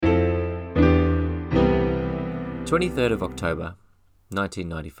23rd of October,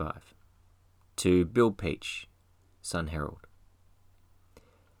 1995. To Bill Peach, Sun Herald.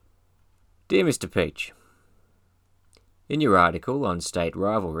 Dear Mr. Peach, in your article on state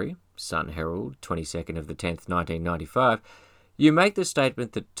rivalry, Sun Herald, 22nd of the 10th, 1995, you make the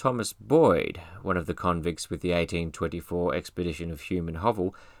statement that Thomas Boyd, one of the convicts with the 1824 expedition of Hume and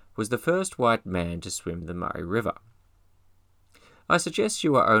Hovell, was the first white man to swim the Murray River. I suggest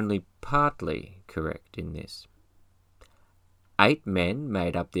you are only partly correct in this. 8 men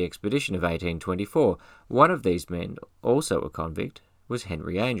made up the expedition of 1824. One of these men, also a convict, was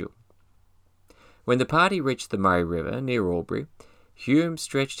Henry Angel. When the party reached the Murray River near Albury, Hume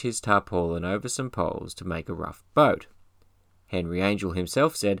stretched his tarpaulin over some poles to make a rough boat. Henry Angel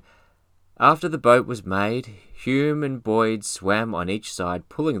himself said, "After the boat was made, Hume and Boyd swam on each side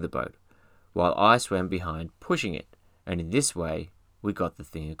pulling the boat, while I swam behind pushing it, and in this way we got the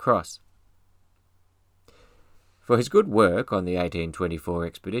thing across." For his good work on the 1824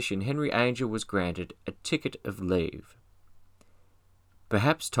 expedition, Henry Angel was granted a ticket of leave.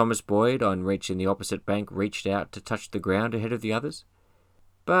 Perhaps Thomas Boyd, on reaching the opposite bank, reached out to touch the ground ahead of the others,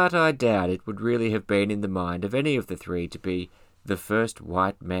 but I doubt it would really have been in the mind of any of the three to be the first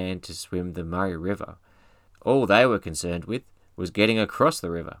white man to swim the Murray River. All they were concerned with was getting across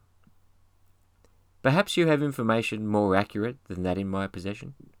the river. Perhaps you have information more accurate than that in my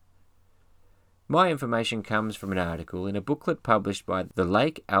possession? My information comes from an article in a booklet published by the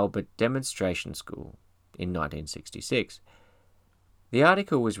Lake Albert Demonstration School in 1966. The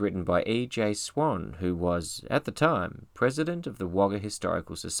article was written by E.J. Swan, who was, at the time, president of the Wagga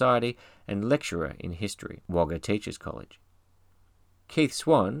Historical Society and lecturer in history, Wagga Teachers College. Keith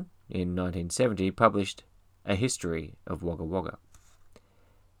Swan, in 1970, published A History of Wagga Wagga.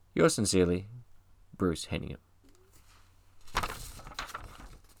 Yours sincerely, Bruce Henningham.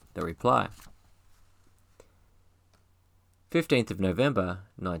 The reply. 15th of November,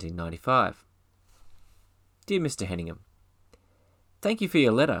 1995. Dear Mr. Henningham, thank you for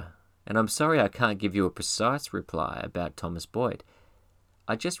your letter, and I'm sorry I can't give you a precise reply about Thomas Boyd.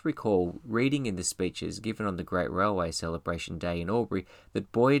 I just recall reading in the speeches given on the Great Railway Celebration Day in Albury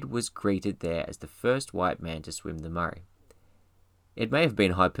that Boyd was greeted there as the first white man to swim the Murray. It may have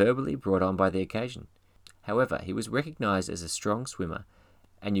been hyperbole brought on by the occasion. However, he was recognised as a strong swimmer,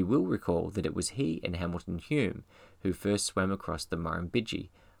 and you will recall that it was he and Hamilton Hume who first swam across the Murrumbidgee,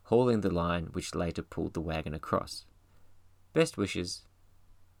 hauling the line which later pulled the wagon across. Best wishes,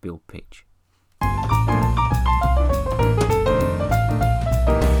 Bill Peach.